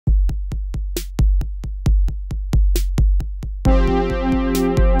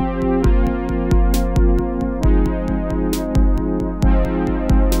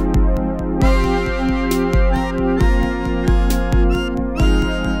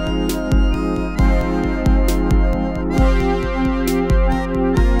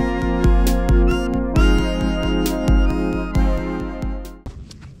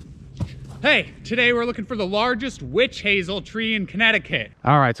today we're looking for the largest witch hazel tree in Connecticut.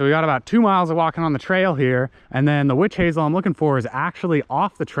 All right, so we got about 2 miles of walking on the trail here, and then the witch hazel I'm looking for is actually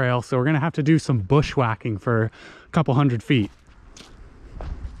off the trail, so we're gonna have to do some bushwhacking for a couple hundred feet.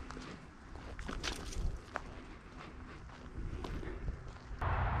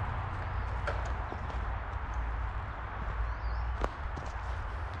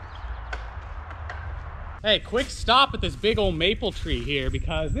 Hey, quick stop at this big old maple tree here,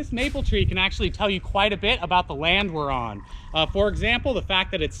 because this maple tree can actually tell you quite a bit about the land we're on. For example, the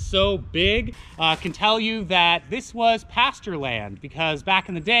fact that it's so big can tell you that this was pasture land, because back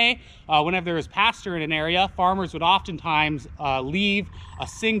in the day, whenever there was pasture in an area, farmers would oftentimes leave a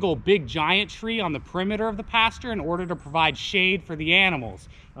single big giant tree on the perimeter of the pasture in order to provide shade for the animals.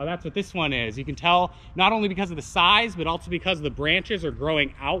 That's what this one is. You can tell not only because of the size, but also because the branches are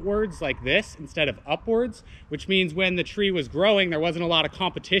growing outwards like this instead of upwards, which means when the tree was growing, there wasn't a lot of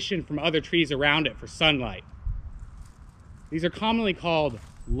competition from other trees around it for sunlight. These are commonly called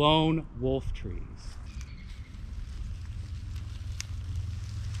lone wolf trees.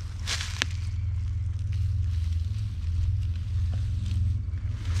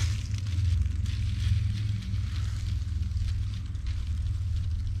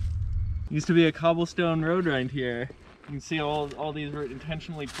 Used to be a cobblestone road right here. You can see all these were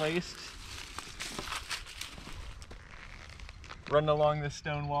intentionally placed. Running along this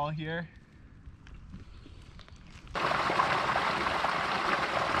stone wall here.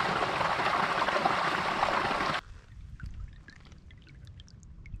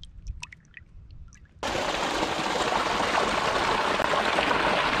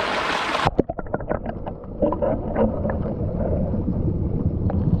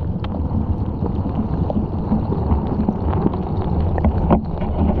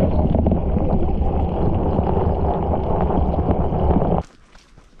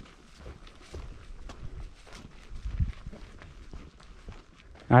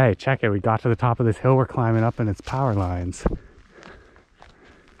 All right, check it. We got to the top of this hill we're climbing up, and it's power lines.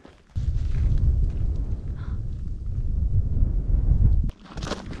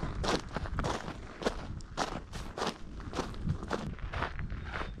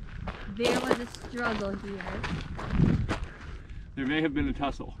 There was a struggle here. There may have been a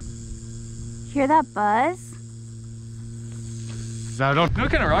tussle. Hear that buzz? So don't... You know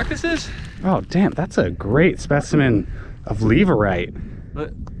what kind of rock this is? Oh, damn, that's a great specimen of leverite.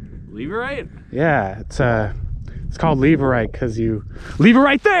 What? Leverite? Yeah, it's called leverite because you leave it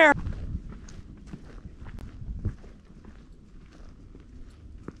right there.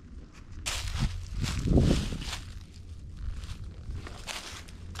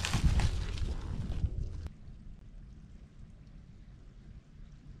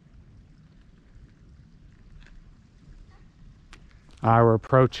 We're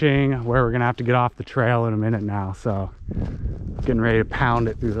approaching where we're gonna have to get off the trail in a minute now, so getting ready to pound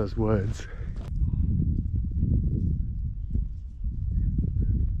it through those woods.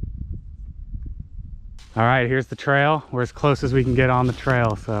 All right, here's the trail. We're as close as we can get on the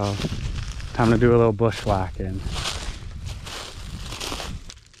trail, so time to do a little bushwhacking.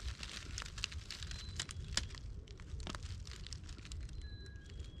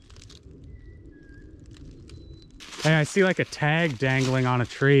 Hey, I see like a tag dangling on a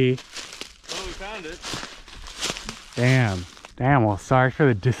tree. Well, we found it. Damn. Damn, well, sorry for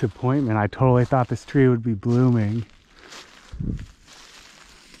the disappointment. I totally thought this tree would be blooming.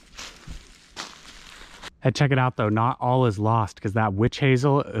 Hey, check it out though. Not all is lost, because that witch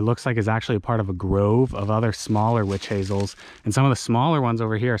hazel, it looks like is actually a part of a grove of other smaller witch hazels. And some of the smaller ones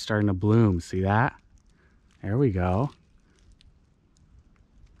over here are starting to bloom. See that? There we go.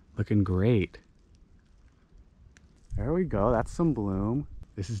 Looking great. There we go. That's some bloom.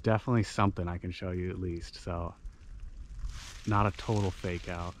 This is definitely something I can show you at least. So not a total fake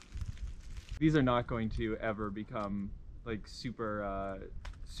out. These are not going to ever become like super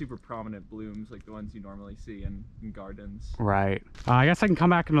prominent blooms like the ones you normally see in gardens. Right. I guess I can come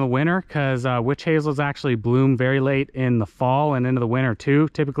back into the winter, because witch hazels actually bloom very late in the fall and into the winter too,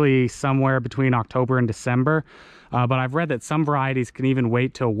 typically somewhere between October and December. But I've read that some varieties can even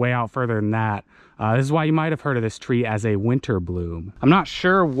wait till way out further than that. This is why you might have heard of this tree as a winter bloom. I'm not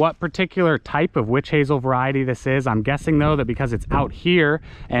sure what particular type of witch hazel variety this is. I'm guessing though that because it's out here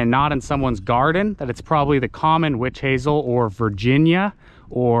and not in someone's garden, that it's probably the common witch hazel or Virginia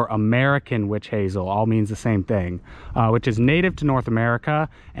or American witch hazel, all means the same thing, which is native to North America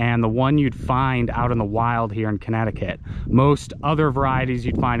and the one you'd find out in the wild here in Connecticut. Most other varieties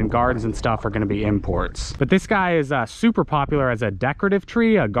you'd find in gardens and stuff are going to be imports. But this guy is super popular as a decorative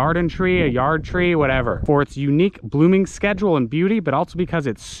tree, a garden tree, a yard tree, whatever, for its unique blooming schedule and beauty, but also because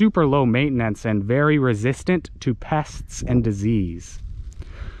it's super low maintenance and very resistant to pests and disease.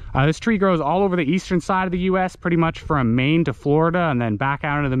 This tree grows all over the eastern side of the U.S., pretty much from Maine to Florida and then back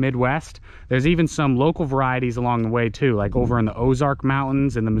out into the Midwest. There's even some local varieties along the way too, like over in the Ozark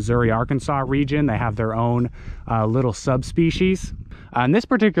Mountains in the Missouri-Arkansas region. They have their own little subspecies. And this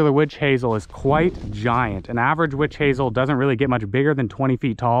particular witch hazel is quite giant. An average witch hazel doesn't really get much bigger than 20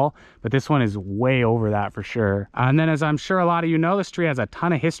 feet tall, but this one is way over that for sure. And then, as I'm sure a lot of you know, this tree has a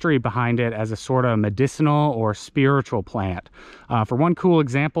ton of history behind it as a sort of medicinal or spiritual plant. For one cool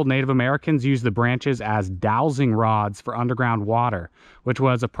example, Native Americans used the branches as dowsing rods for underground water, which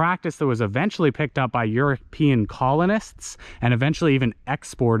was a practice that was eventually picked up by European colonists and eventually even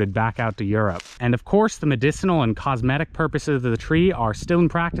exported back out to Europe. And of course, the medicinal and cosmetic purposes of the tree are still in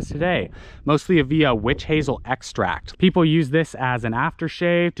practice today, mostly via witch hazel extract. People use this as an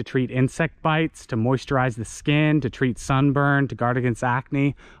aftershave, to treat insect bites, to moisturize the skin, to treat sunburn, to guard against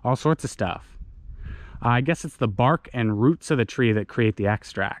acne, all sorts of stuff. I guess it's the bark and roots of the tree that create the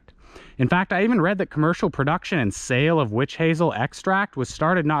extract. In fact, I even read that commercial production and sale of witch hazel extract was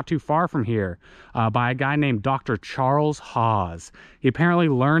started not too far from here by a guy named Dr. Charles Hawes. He apparently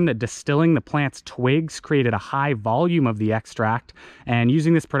learned that distilling the plant's twigs created a high volume of the extract, and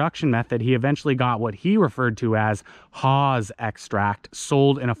using this production method, he eventually got what he referred to as Hawes extract,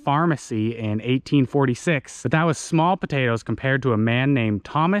 sold in a pharmacy in 1846. But that was small potatoes compared to a man named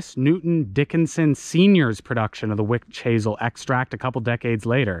Thomas Newton Dickinson Sr.'s production of the witch hazel extract a couple decades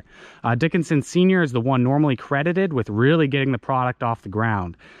later. Dickinson Sr. is the one normally credited with really getting the product off the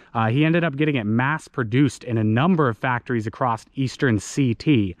ground. He ended up getting it mass-produced in a number of factories across eastern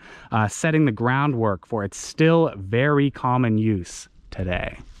CT, setting the groundwork for its still very common use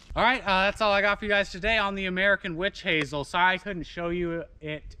today. All right, that's all I got for you guys today on the American witch hazel. Sorry I couldn't show you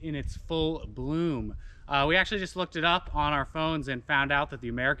it in its full bloom. We actually just looked it up on our phones and found out that the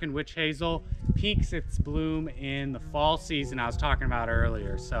American witch hazel peaks its bloom in the fall season I was talking about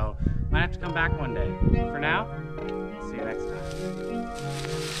earlier. So might have to come back one day. But for now, see you next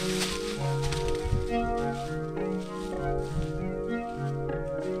time.